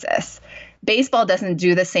basis. Baseball doesn't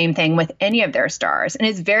do the same thing with any of their stars and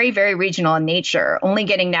is very, very regional in nature, only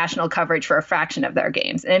getting national coverage for a fraction of their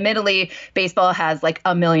games. And admittedly, baseball has like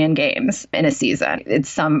 1 million games in a season. It's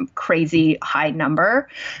some crazy high number,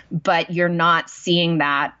 but you're not seeing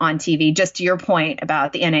that on TV. Just to your point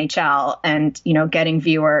about the NHL and, getting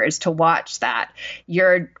viewers to watch that,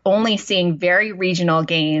 you're only seeing very regional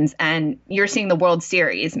games, and you're seeing the World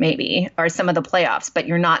Series maybe, or some of the playoffs, but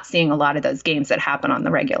you're not seeing a lot of those games that happen on the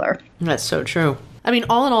regular. That's so true. I mean,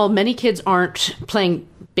 all in all, many kids aren't playing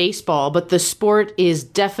baseball, but the sport is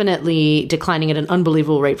definitely declining at an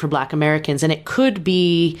unbelievable rate for Black Americans. And it could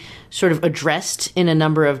be sort of addressed in a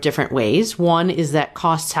number of different ways. One is that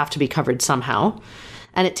costs have to be covered somehow.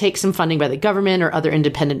 And it takes some funding by the government or other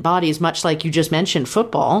independent bodies, much like you just mentioned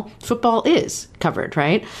football. Football is covered,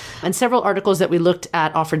 right? And several articles that we looked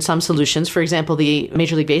at offered some solutions. For example, the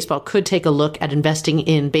Major League Baseball could take a look at investing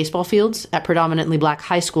in baseball fields at predominantly Black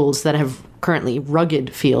high schools that have currently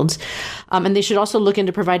rugged fields. And they should also look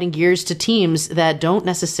into providing gears to teams that don't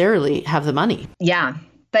necessarily have the money. Yeah.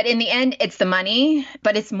 But in the end, it's the money,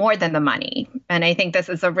 but it's more than the money. And I think this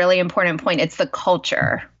is a really important point. It's the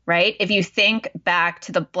culture, right? If you think back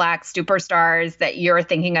to the Black superstars that you're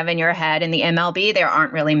thinking of in your head in the MLB, there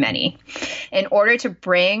aren't really many. In order to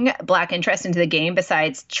bring Black interest into the game,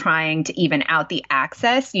 besides trying to even out the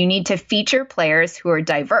access, you need to feature players who are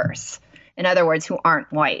diverse. In other words, who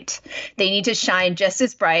aren't white. They need to shine just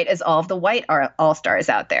as bright as all of the white all-stars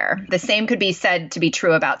out there. The same could be said to be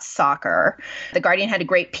true about soccer. The Guardian had a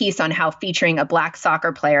great piece on how featuring a black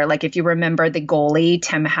soccer player, like if you remember the goalie,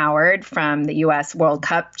 Tim Howard from the U.S. World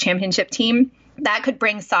Cup championship team, that could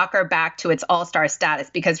bring soccer back to its all-star status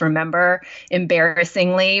because remember,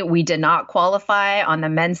 embarrassingly, we did not qualify on the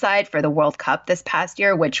men's side for the World Cup this past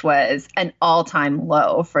year, which was an all-time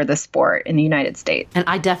low for the sport in the United States. And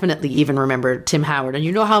I definitely even remember Tim Howard. And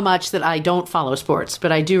you know how much that I don't follow sports,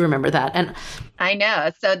 but I do remember that. And I know.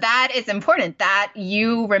 So that is important that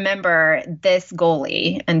you remember this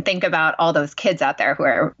goalie and think about all those kids out there who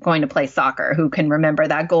are going to play soccer who can remember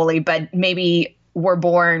that goalie, but maybe were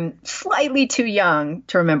born slightly too young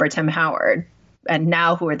to remember Tim Howard. And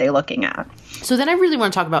now who are they looking at? So then I really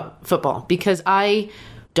want to talk about football because I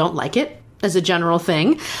don't like it as a general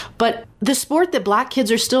thing, but the sport that black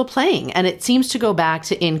kids are still playing, and it seems to go back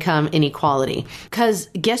to income inequality. Because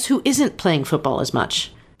guess who isn't playing football as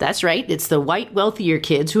much? That's right. It's the white, wealthier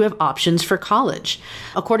kids who have options for college.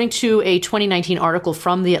 According to a 2019 article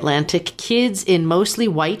from The Atlantic, kids in mostly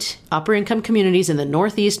white, upper-income communities in the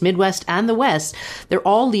Northeast, Midwest, and the West, they're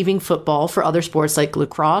all leaving football for other sports like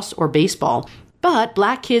lacrosse or baseball. But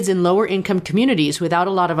black kids in lower income communities without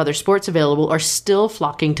a lot of other sports available are still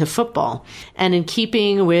flocking to football. And in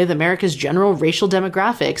keeping with America's general racial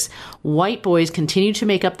demographics, white boys continue to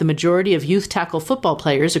make up the majority of youth tackle football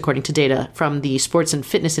players, according to data from the Sports and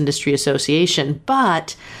Fitness Industry Association.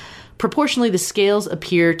 But proportionally, the scales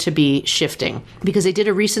appear to be shifting because they did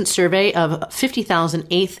a recent survey of 50,000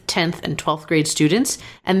 8th, 10th, and 12th grade students,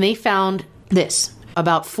 and they found this.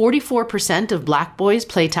 About 44% of black boys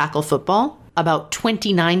play tackle football. About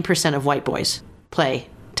 29% of white boys play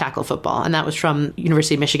tackle football. And that was from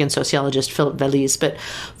University of Michigan sociologist Philip Valise. But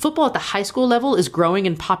football at the high school level is growing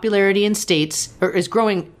in popularity in states, or is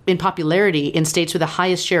growing in popularity in states with the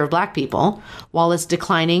highest share of black people, while it's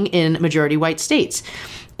declining in majority white states.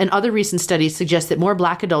 And other recent studies suggest that more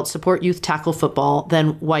black adults support youth tackle football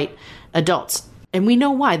than white adults. And we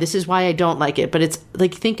know why. This is why I don't like it. But it's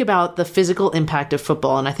like, think about the physical impact of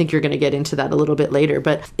football. And I think you're going to get into that a little bit later.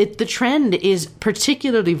 But the trend is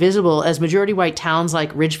particularly visible as majority white towns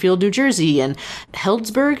like Ridgefield, New Jersey and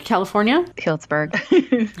Healdsburg, California,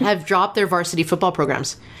 have dropped their varsity football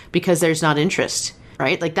programs because there's not interest.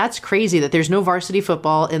 Right? Like, that's crazy that there's no varsity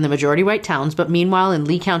football in the majority white towns. But meanwhile, in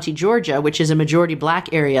Lee County, Georgia, which is a majority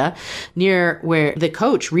black area near where the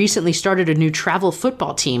coach recently started a new travel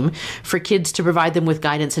football team for kids to provide them with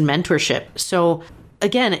guidance and mentorship. So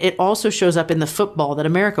again, it also shows up in the football that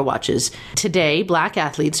America watches. Today, black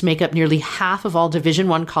athletes make up nearly half of all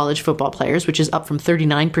Division I college football players, which is up from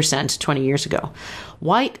 39% 20 years ago.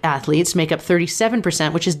 White athletes make up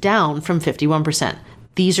 37%, which is down from 51%.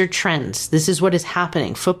 These are trends. This is what is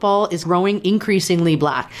happening. Football is growing increasingly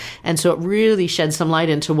black. And so it really sheds some light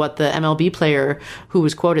into what the MLB player who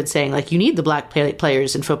was quoted saying, like, you need the black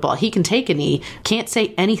players in football. He can take a knee, can't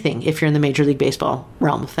say anything if you're in the Major League Baseball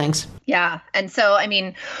realm of things. Yeah. And so, I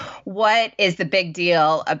mean, what is the big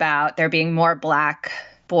deal about there being more black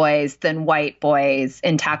boys than white boys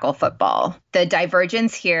in tackle football? The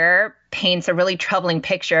divergence here paints a really troubling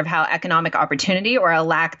picture of how economic opportunity, or a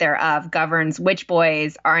lack thereof, governs which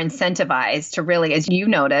boys are incentivized to really, as you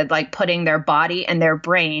noted, like putting their body and their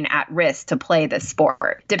brain at risk to play this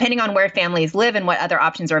sport. Depending on where families live and what other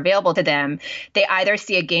options are available to them, they either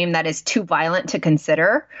see a game that is too violent to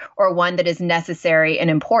consider or one that is necessary and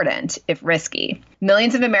important, if risky.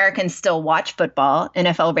 Millions of Americans still watch football.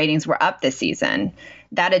 NFL ratings were up this season.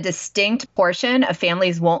 That a distinct portion of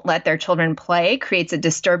families won't let their children play creates a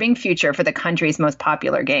disturbing future for the country's most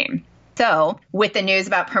popular game. So, with the news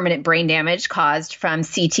about permanent brain damage caused from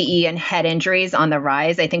CTE and head injuries on the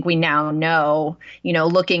rise, I think we now know,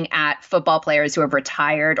 looking at football players who have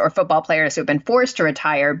retired or football players who have been forced to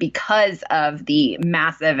retire because of the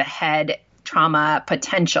massive head trauma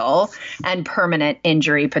potential and permanent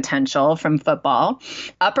injury potential from football,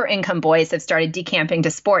 upper income boys have started decamping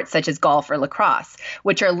to sports such as golf or lacrosse,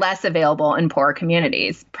 which are less available in poor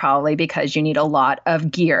communities, probably because you need a lot of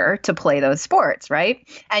gear to play those sports, right?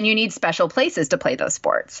 And you need special places to play those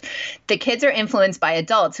sports. The kids are influenced by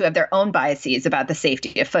adults who have their own biases about the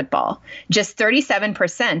safety of football. Just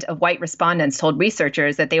 37% of white respondents told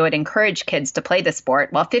researchers that they would encourage kids to play the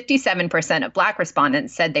sport, while 57% of black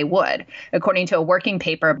respondents said they would, according to a working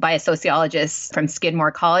paper by a sociologist from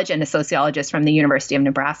Skidmore College and a sociologist from the University of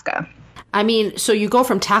Nebraska. I mean, so you go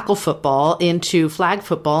from tackle football into flag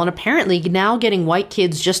football, and apparently now getting white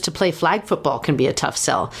kids just to play flag football can be a tough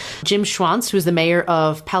sell. Jim Schwantz, who's the mayor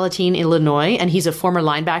of Palatine, Illinois, and he's a former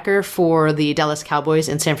linebacker for the Dallas Cowboys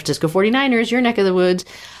and San Francisco 49ers, your neck of the woods,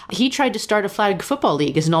 He tried to start a flag football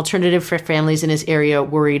league as an alternative for families in his area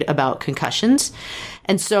worried about concussions.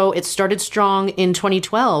 And so it started strong in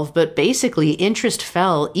 2012, but basically interest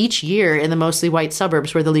fell each year in the mostly white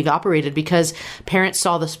suburbs where the league operated because parents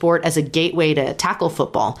saw the sport as a gateway to tackle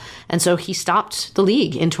football. And so he stopped the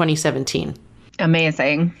league in 2017.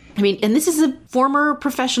 Amazing. I mean, and this is a former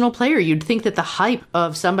professional player. You'd think that the hype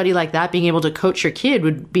of somebody like that being able to coach your kid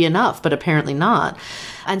would be enough, but apparently not.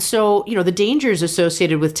 And so, the dangers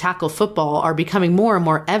associated with tackle football are becoming more and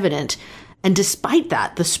more evident. And despite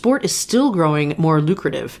that, the sport is still growing more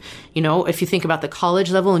lucrative. If you think about the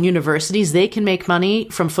college level and universities, they can make money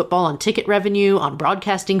from football on ticket revenue, on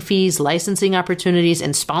broadcasting fees, licensing opportunities,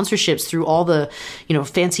 and sponsorships through all the,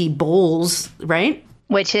 fancy bowls, right?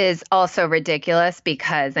 Which is also ridiculous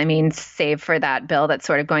because, save for that bill that's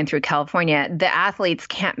sort of going through California, the athletes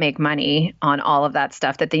can't make money on all of that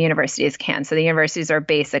stuff that the universities can. So the universities are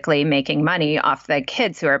basically making money off the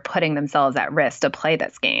kids who are putting themselves at risk to play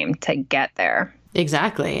this game to get there.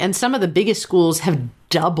 Exactly. And some of the biggest schools have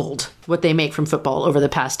doubled what they make from football over the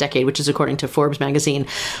past decade, which is according to Forbes magazine.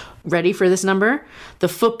 Ready for this number? The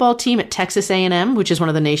football team at Texas A&M, which is one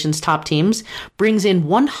of the nation's top teams, brings in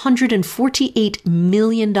 $148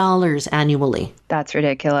 million annually. That's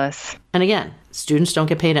ridiculous. And again, students don't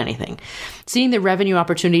get paid anything. Seeing the revenue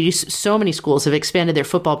opportunities, so many schools have expanded their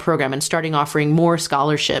football program and starting offering more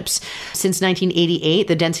scholarships. Since 1988,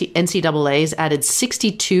 the NCAA's added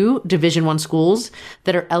 62 Division I schools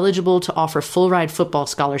that are eligible to offer full-ride football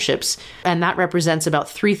scholarships. And that represents about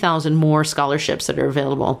 3,000 more scholarships that are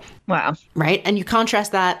available. Wow. Right? And you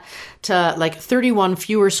contrast that to 31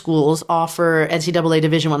 fewer schools offer NCAA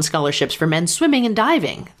Division I scholarships for men's swimming and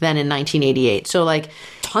diving than in 1988. So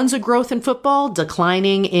tons of growth in football,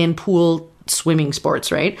 declining in pool swimming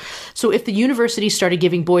sports, right? So if the university started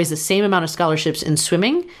giving boys the same amount of scholarships in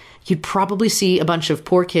swimming, you'd probably see a bunch of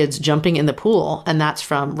poor kids jumping in the pool. And that's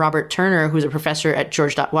from Robert Turner, who's a professor at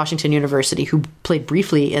George Washington University, who played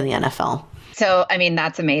briefly in the NFL. So,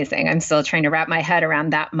 that's amazing. I'm still trying to wrap my head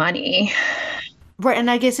around that money. Right.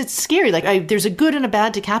 And I guess it's scary. There's a good and a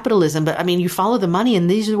bad to capitalism, but you follow the money and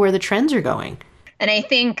these are where the trends are going. And I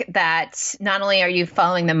think that not only are you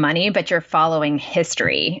following the money, but you're following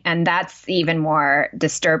history. And that's the even more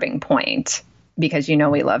disturbing point because we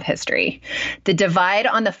love history. The divide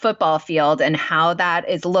on the football field and how that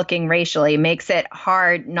is looking racially makes it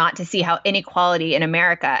hard not to see how inequality in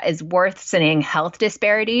America is worsening health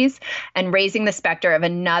disparities and raising the specter of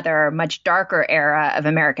another much darker era of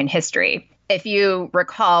American history. If you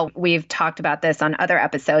recall, we've talked about this on other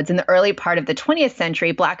episodes. In the early part of the 20th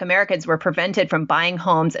century, Black Americans were prevented from buying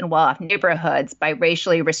homes in well-off neighborhoods by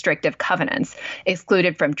racially restrictive covenants,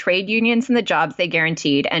 excluded from trade unions and the jobs they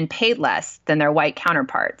guaranteed, and paid less than their white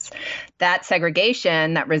counterparts. That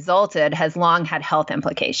segregation that resulted has long had health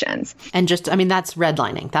implications. And that's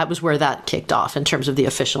redlining. That was where that kicked off in terms of the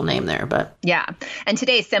official name there. But yeah. And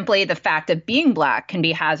today, simply the fact of being Black can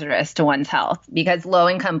be hazardous to one's health because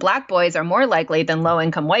low-income Black boys are more likely than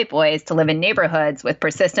low-income white boys to live in neighborhoods with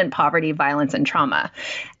persistent poverty, violence, and trauma.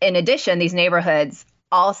 In addition, these neighborhoods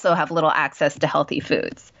also have little access to healthy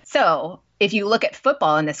foods. So if you look at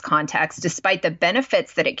football in this context, despite the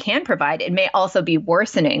benefits that it can provide, it may also be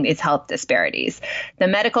worsening these health disparities. The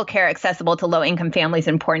medical care accessible to low-income families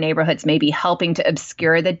in poor neighborhoods may be helping to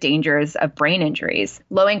obscure the dangers of brain injuries.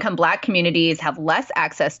 Low-income Black communities have less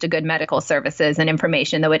access to good medical services and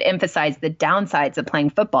information that would emphasize the downsides of playing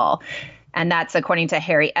football. And that's according to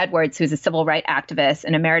Harry Edwards, who's a civil rights activist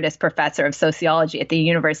and emeritus professor of sociology at the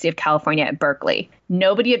University of California at Berkeley.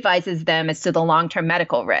 Nobody advises them as to the long-term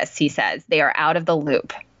medical risks, he says. They are out of the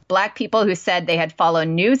loop. Black people who said they had followed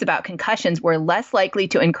news about concussions were less likely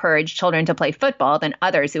to encourage children to play football than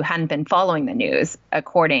others who hadn't been following the news,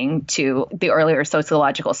 according to the earlier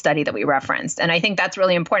sociological study that we referenced. And I think that's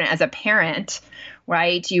really important as a parent,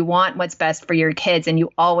 right? You want what's best for your kids and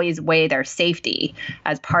you always weigh their safety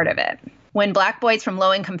as part of it. When Black boys from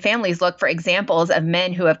low-income families look for examples of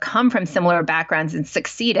men who have come from similar backgrounds and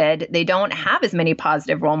succeeded, they don't have as many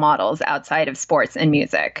positive role models outside of sports and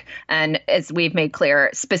music. And as we've made clear,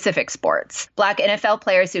 specific sports. Black NFL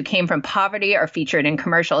players who came from poverty are featured in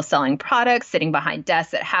commercials selling products, sitting behind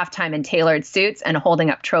desks at halftime in tailored suits, and holding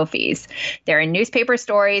up trophies. They're in newspaper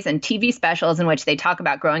stories and TV specials in which they talk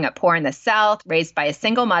about growing up poor in the South, raised by a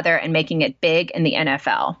single mother, and making it big in the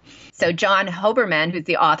NFL. So John Hoberman, who's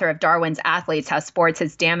the author of Darwin's Athletes, How Sports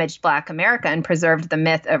Has Damaged Black America and Preserved the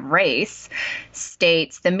Myth of Race,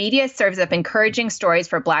 states, the media serves up encouraging stories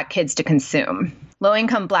for Black kids to consume.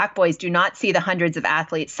 Low-income Black boys do not see the hundreds of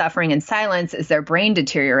athletes suffering in silence as their brain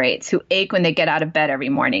deteriorates, who ache when they get out of bed every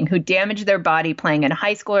morning, who damage their body playing in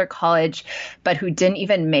high school or college, but who didn't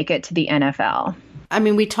even make it to the NFL. I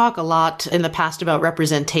mean, we talk a lot in the past about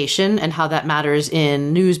representation and how that matters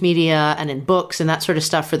in news media and in books and that sort of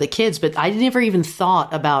stuff for the kids. But I never even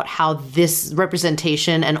thought about how this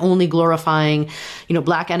representation and only glorifying,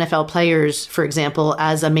 Black NFL players, for example,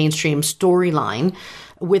 as a mainstream storyline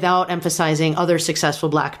without emphasizing other successful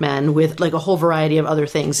Black men with like a whole variety of other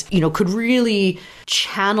things, could really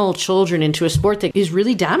channel children into a sport that is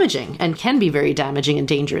really damaging and can be very damaging and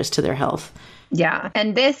dangerous to their health. Yeah.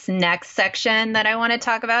 And this next section that I want to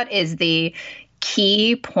talk about is the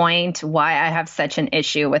key point why I have such an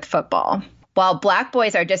issue with football. While Black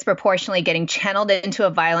boys are disproportionately getting channeled into a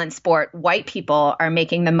violent sport, white people are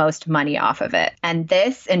making the most money off of it. And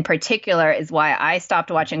this in particular is why I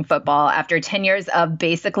stopped watching football after 10 years of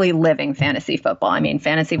basically living fantasy football. I mean,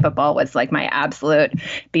 fantasy football was like my absolute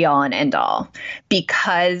be all and end all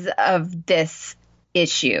because of this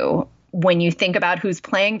issue. When you think about who's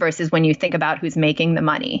playing versus when you think about who's making the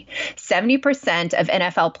money. 70% of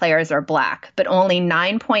NFL players are Black, but only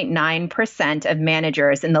 9.9% of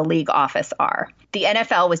managers in the league office are. The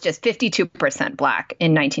NFL was just 52% Black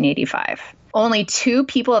in 1985. Only 2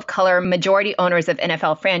 people of color majority owners of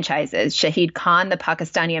NFL franchises, Shahid Khan, the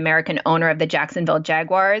Pakistani-American owner of the Jacksonville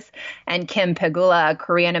Jaguars, and Kim Pegula, a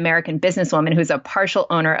Korean-American businesswoman who's a partial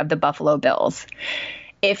owner of the Buffalo Bills.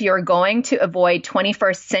 If you're going to avoid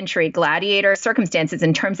 21st century gladiator circumstances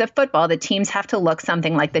in terms of football, the teams have to look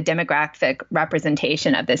something like the demographic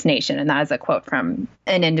representation of this nation. And that is a quote from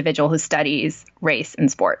an individual who studies race in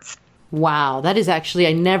sports. Wow, that is actually,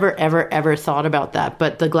 I never, ever, ever thought about that.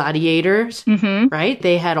 But the gladiators, right?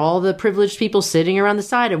 They had all the privileged people sitting around the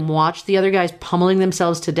side and watched the other guys pummeling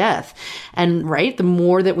themselves to death. And right, the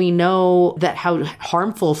more that we know that how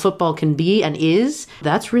harmful football can be and is,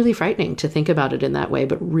 that's really frightening to think about it in that way,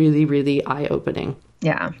 but really, really eye-opening.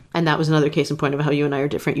 Yeah. And that was another case in point of how you and I are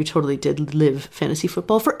different. You totally did live fantasy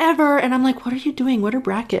football forever. And I'm like, what are you doing? What are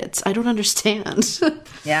brackets? I don't understand.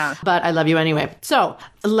 Yeah. But I love you anyway. So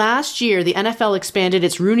last year, the NFL expanded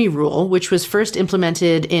its Rooney Rule, which was first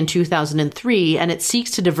implemented in 2003, and it seeks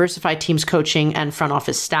to diversify teams' coaching and front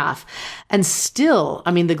office staff. And still,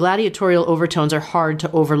 I mean, the gladiatorial overtones are hard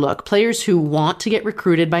to overlook. Players who want to get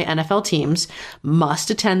recruited by NFL teams must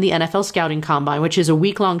attend the NFL Scouting Combine, which is a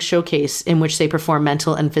week-long showcase in which they perform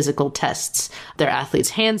mental and physical tests. Their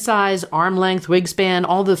athletes' hand size, arm length, wingspan,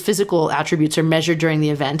 all the physical attributes are measured during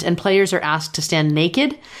the event, and players are asked to stand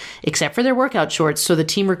naked, except for their workout shorts, so the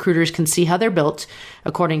team recruiters can see how they're built,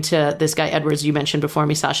 according to this guy Edwards you mentioned before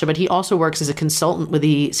me, Sasha, but he also works as a consultant with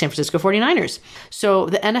the San Francisco 49ers. So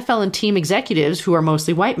the NFL and team executives, who are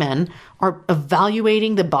mostly white men, are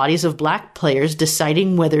evaluating the bodies of Black players,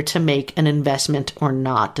 deciding whether to make an investment or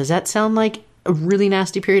not. Does that sound like a really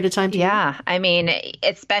nasty period of time to you? Yeah. I mean,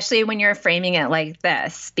 especially when you're framing it like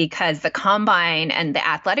this, because the combine and the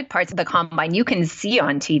athletic parts of the combine you can see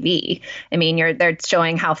on TV. I mean, they're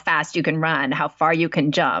showing how fast you can run, how far you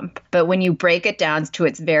can jump. But when you break it down to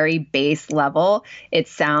its very base level, it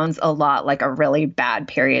sounds a lot like a really bad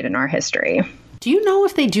period in our history. Do you know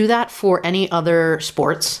if they do that for any other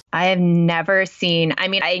sports? I have never seen, I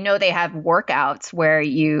mean, I know they have workouts where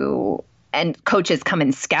and coaches come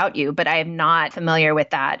and scout you, but I am not familiar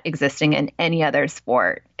with that existing in any other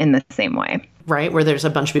sport in the same way. Right, where there's a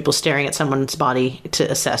bunch of people staring at someone's body to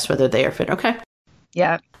assess whether they are fit. Okay.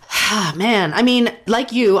 Yeah. Man, I mean,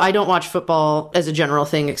 like you, I don't watch football as a general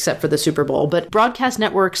thing except for the Super Bowl, but broadcast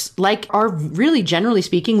networks are really, generally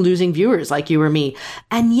speaking, losing viewers like you or me.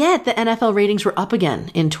 And yet the NFL ratings were up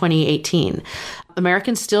again in 2018.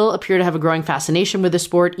 Americans still appear to have a growing fascination with the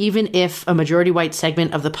sport, even if a majority white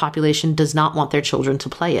segment of the population does not want their children to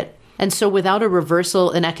play it. And so without a reversal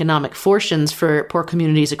in economic fortunes for poor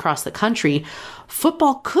communities across the country,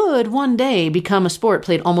 football could one day become a sport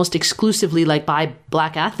played almost exclusively by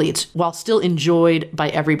Black athletes while still enjoyed by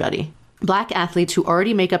everybody. Black athletes who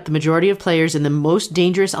already make up the majority of players in the most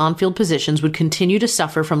dangerous on-field positions would continue to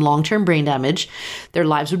suffer from long-term brain damage. Their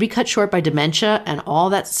lives would be cut short by dementia and all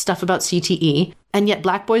that stuff about CTE. And yet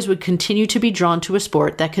Black boys would continue to be drawn to a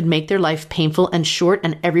sport that could make their life painful and short,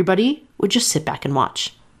 and everybody would just sit back and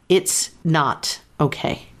watch. It's not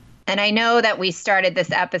okay. And I know that we started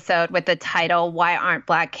this episode with the title, Why Aren't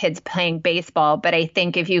Black Kids Playing Baseball? But I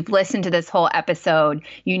think if you've listened to this whole episode,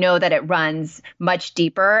 you know that it runs much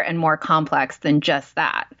deeper and more complex than just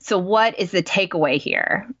that. So what is the takeaway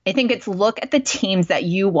here? I think it's look at the teams that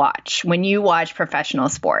you watch when you watch professional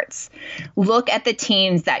sports. Look at the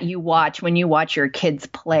teams that you watch when you watch your kids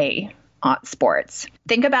play sports.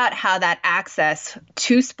 Think about how that access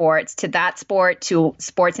to sports, to that sport, to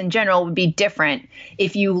sports in general would be different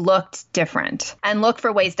if you looked different. And look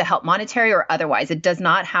for ways to help monetary or otherwise. It does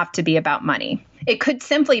not have to be about money. It could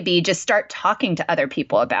simply be just start talking to other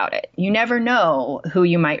people about it. You never know who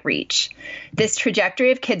you might reach. This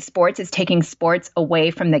trajectory of kids' sports is taking sports away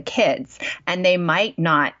from the kids, and they might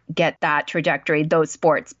not get that trajectory, those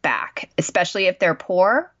sports back, especially if they're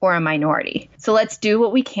poor or a minority. So let's do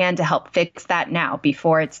what we can to help fix that now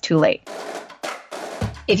before it's too late.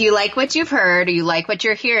 If you like what you've heard or you like what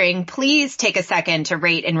you're hearing, please take a second to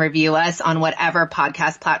rate and review us on whatever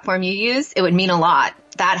podcast platform you use. It would mean a lot.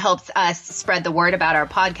 That helps us spread the word about our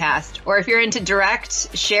podcast. Or if you're into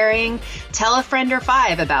direct sharing, tell a friend or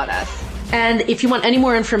 5 about us. And if you want any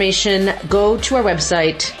more information, go to our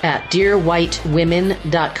website at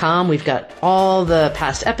dearwhitewomen.com. We've got all the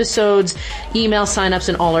past episodes, email signups,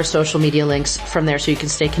 and all our social media links from there so you can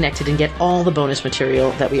stay connected and get all the bonus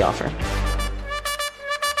material that we offer.